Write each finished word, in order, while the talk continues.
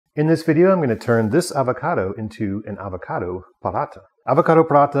In this video, I'm going to turn this avocado into an avocado paratta. Avocado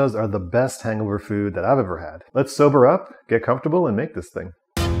parattas are the best hangover food that I've ever had. Let's sober up, get comfortable, and make this thing.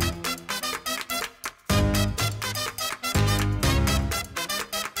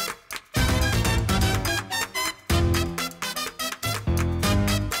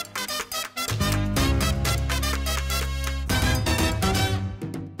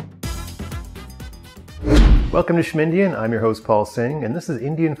 Welcome to Schmindian. I'm your host Paul Singh, and this is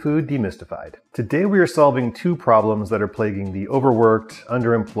Indian Food Demystified. Today we are solving two problems that are plaguing the overworked,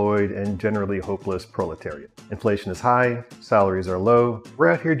 underemployed, and generally hopeless proletariat. Inflation is high, salaries are low, we're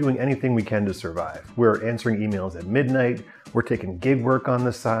out here doing anything we can to survive. We're answering emails at midnight, we're taking gig work on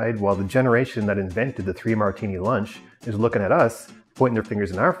the side, while the generation that invented the 3-martini lunch is looking at us, pointing their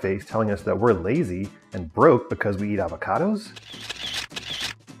fingers in our face, telling us that we're lazy and broke because we eat avocados?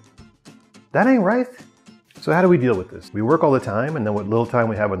 That ain't right. So how do we deal with this? We work all the time, and then what little time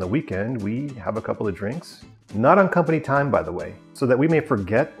we have on the weekend, we have a couple of drinks. Not on company time, by the way, so that we may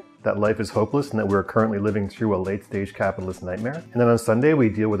forget that life is hopeless and that we're currently living through a late-stage capitalist nightmare. And then on Sunday, we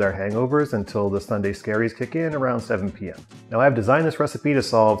deal with our hangovers until the Sunday scaries kick in around 7 p.m. Now, I've designed this recipe to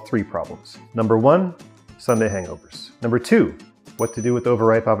solve 3 problems. Number 1, Sunday hangovers. Number 2, what to do with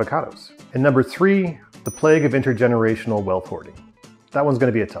overripe avocados. And number 3, the plague of intergenerational wealth hoarding. That one's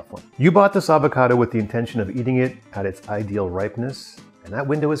going to be a tough one. You bought this avocado with the intention of eating it at its ideal ripeness, and that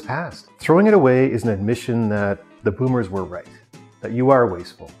window is past. Throwing it away is an admission that the boomers were right, that you are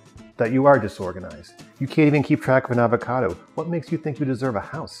wasteful, that you are disorganized. You can't even keep track of an avocado. What makes you think you deserve a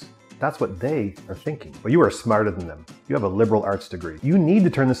house? That's what they are thinking. But you are smarter than them. You have a liberal arts degree. You need to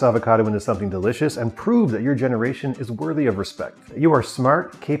turn this avocado into something delicious and prove that your generation is worthy of respect. You are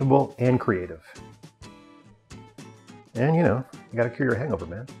smart, capable, and creative. And you gotta cure your hangover,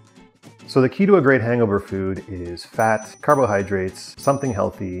 man. So the key to a great hangover food is fat, carbohydrates, something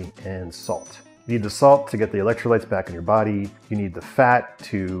healthy, and salt. You need the salt to get the electrolytes back in your body. You need the fat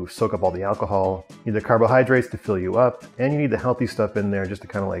to soak up all the alcohol. You need the carbohydrates to fill you up. And you need the healthy stuff in there just to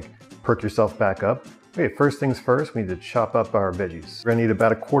kind of like perk yourself back up. Okay, first things first, we need to chop up our veggies. We're gonna need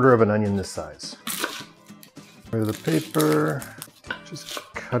about 1/4 of an onion this size. Rid of the paper, just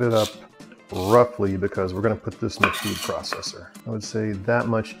cut it up roughly because we're going to put this in the food processor. I would say that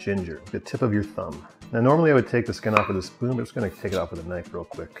much ginger, the tip of your thumb. Now normally I would take the skin off with a spoon, but I'm just going to take it off with a knife real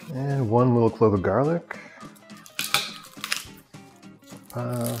quick. And 1 little clove of garlic.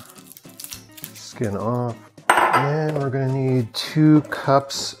 Skin off. And we're going to need 2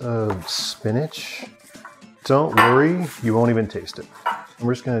 cups of spinach. Don't worry, you won't even taste it. And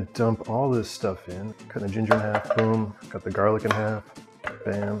we're just going to dump all this stuff in. Cut the ginger in half, boom. Cut the garlic in half,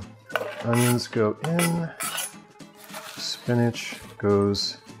 bam. Onions go in, spinach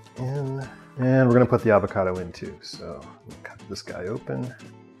goes in, and we're gonna put the avocado in too. So cut this guy open.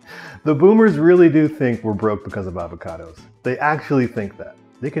 The boomers really do think we're broke because of avocados. They actually think that.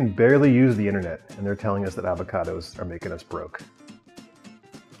 They can barely use the internet, and they're telling us that avocados are making us broke.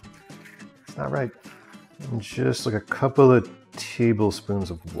 It's not right. And just like a couple of tablespoons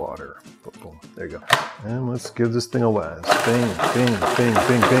of water. Boom, there you go. And let's give this thing a whiz. Bing, bing, bing,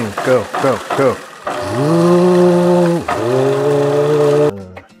 bing, bing. Go, go, go.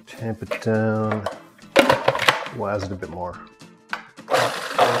 Tamp it down. Whiz it a bit more.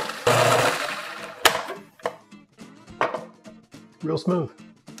 Real smooth.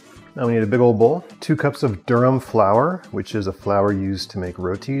 Now we need a big old bowl. 2 cups of Durum flour, which is a flour used to make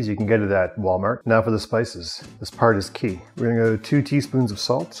rotis. You can get it at Walmart. Now for the spices. This part is key. We're gonna go 2 teaspoons of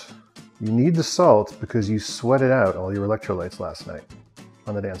salt. You need the salt because you sweated out all your electrolytes last night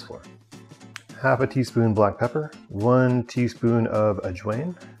on the dance floor. 1/2 teaspoon black pepper, 1 teaspoon of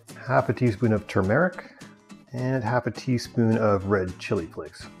ajwain, 1/2 teaspoon of turmeric, and 1/2 teaspoon of red chili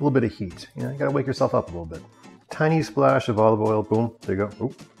flakes. A little bit of heat. You gotta wake yourself up a little bit. Tiny splash of olive oil, boom, there you go. Oh, a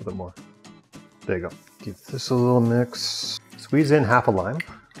little bit more. There you go. Give this a little mix. Squeeze in 1/2 a lime.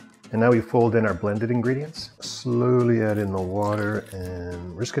 And now we fold in our blended ingredients. Slowly add in the water,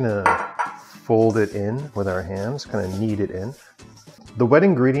 and we're just gonna fold it in with our hands, kind of knead it in. The wet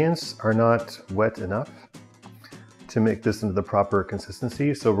ingredients are not wet enough to make this into the proper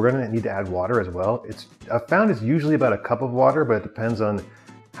consistency, so we're gonna need to add water as well. I've found it's usually about 1 cup of water, but it depends on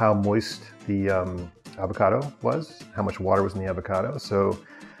how moist the avocado was, how much water was in the avocado. So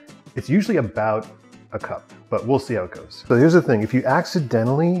it's usually about 1 cup, but we'll see how it goes. So here's the thing, if you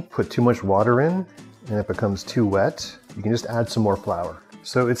accidentally put too much water in and it becomes too wet, you can just add some more flour.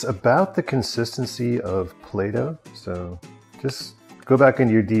 So it's about the consistency of Play-Doh. So just go back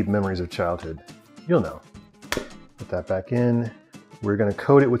into your deep memories of childhood. You'll know. Put that back in. We're gonna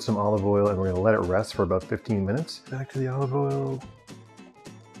coat it with some olive oil and we're gonna let it rest for about 15 minutes. Back to the olive oil.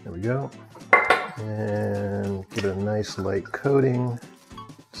 There we go. And give it a nice light coating.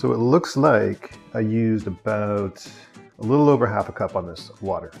 So it looks like I used about a little over half a cup on this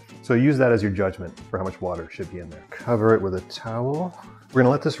water. So use that as your judgment for how much water should be in there. Cover it with a towel. We're gonna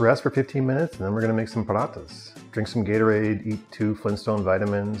let this rest for 15 minutes and then we're gonna make some parattas. Drink some Gatorade, eat 2 Flintstone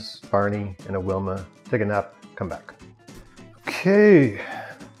vitamins, Barney and a Wilma. Take a nap, come back. Okay,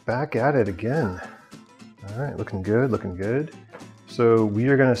 back at it again. All right, looking good, looking good. So we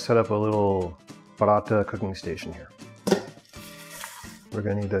are gonna set up a little paratta cooking station here. We're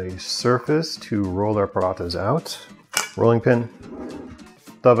gonna need a surface to roll our parattas out. Rolling pin,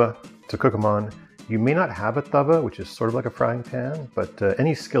 tava to cook them on. You may not have a tava, which is sort of like a frying pan, but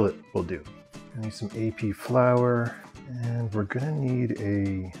any skillet will do. I need some AP flour, and we're gonna need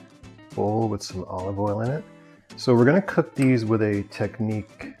a bowl with some olive oil in it. So we're gonna cook these with a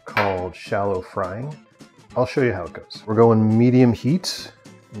technique called shallow frying. I'll show you how it goes. We're going medium heat.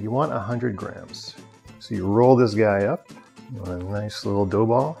 You want 100 grams. So you roll this guy up on a nice little dough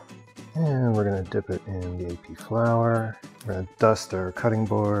ball, and we're gonna dip it in the AP flour. We're gonna dust our cutting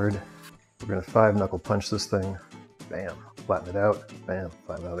board. We're gonna 5-knuckle punch this thing. Bam, flatten it out. Bam,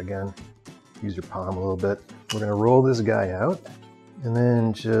 flatten it out again. Use your palm a little bit. We're gonna roll this guy out and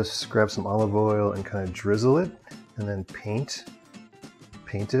then just grab some olive oil and kind of drizzle it and then paint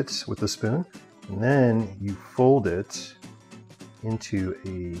it with the spoon. And then you fold it into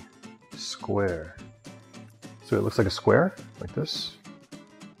a square. So it looks like a square, like this.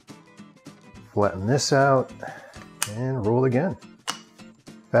 Flatten this out and roll again.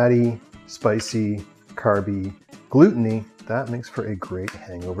 Fatty, spicy, carby, gluten-y, that makes for a great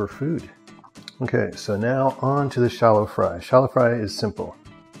hangover food. Okay, so now on to the shallow fry. Shallow fry is simple.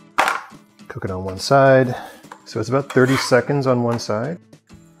 Cook it on one side. So it's about 30 seconds on one side.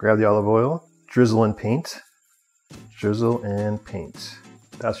 Grab the olive oil, drizzle and paint. Drizzle and paint.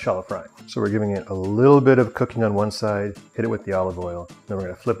 That's shallow frying. So we're giving it a little bit of cooking on one side, hit it with the olive oil. Then we're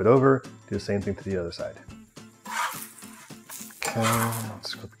gonna flip it over, do the same thing to the other side. Okay,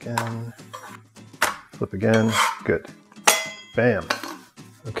 let's flip again. Flip again, good. Bam.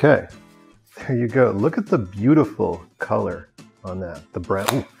 Okay, there you go. Look at the beautiful color on that. The brown,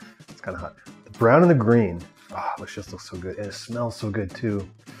 ooh, it's kind of hot. The brown and the green. Oh, it just looks so good. And it smells so good too.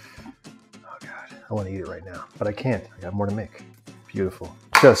 Oh God, I want to eat it right now, but I can't. I got more to make. Beautiful,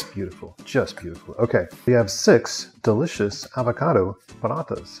 just beautiful, just beautiful. Okay, we have 6 delicious avocado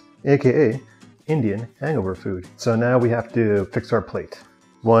parattas, AKA Indian hangover food. So now we have to fix our plate.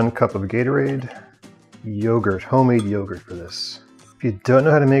 1 cup of Gatorade, yogurt, homemade yogurt for this. If you don't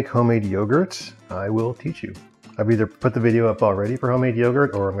know how to make homemade yogurt, I will teach you. I've either put the video up already for homemade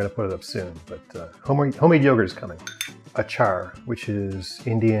yogurt or I'm gonna put it up soon, but homemade yogurt is coming. Achar, which is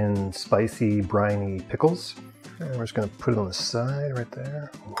Indian spicy, briny pickles. And we're just gonna put it on the side right there.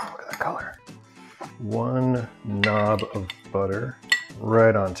 Ooh, look at that color. 1 knob of butter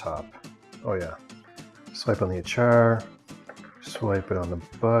right on top. Oh yeah. Swipe on the achar, swipe it on the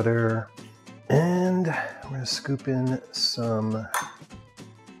butter, and we're gonna scoop in some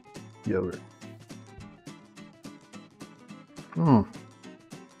yogurt.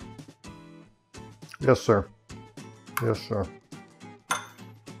 Yes, sir. Yes, sir.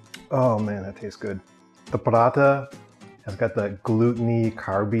 Oh man, that tastes good. The paratta has got that gluten-y,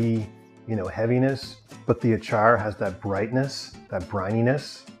 carby, heaviness, but the achar has that brightness, that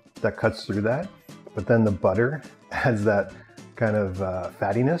brininess that cuts through that. But then the butter has that kind of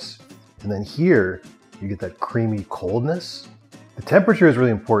fattiness. And then here, you get that creamy coldness. The temperature is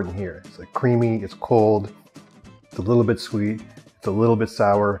really important here. It's like creamy, it's cold, it's a little bit sweet, it's a little bit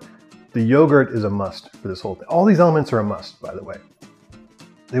sour. The yogurt is a must for this whole thing. All these elements are a must, by the way.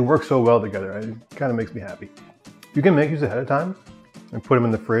 They work so well together. It kind of makes me happy. You can make these ahead of time and put them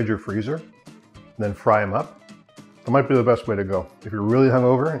in the fridge or freezer, and then fry them up. That might be the best way to go. If you're really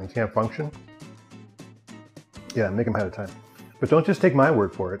hungover and you can't function, yeah, make them ahead of time. But don't just take my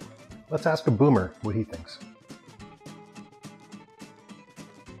word for it. Let's ask a boomer what he thinks.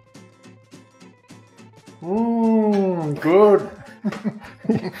 Good.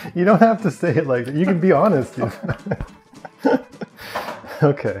 You don't have to say it like that. You can be honest.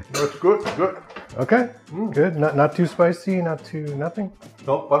 Okay. That's good, good. Okay, good. Not too spicy, not too nothing?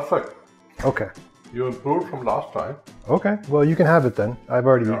 No, perfect. Okay. You improved from last time. Okay, well you can have it then. I've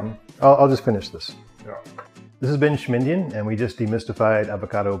already eaten. I'll just finish this. Yeah. This has been Schmindian, and we just demystified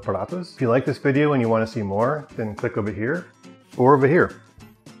avocado parattas. If you like this video and you want to see more, then click over here or over here.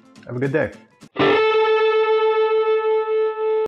 Have a good day.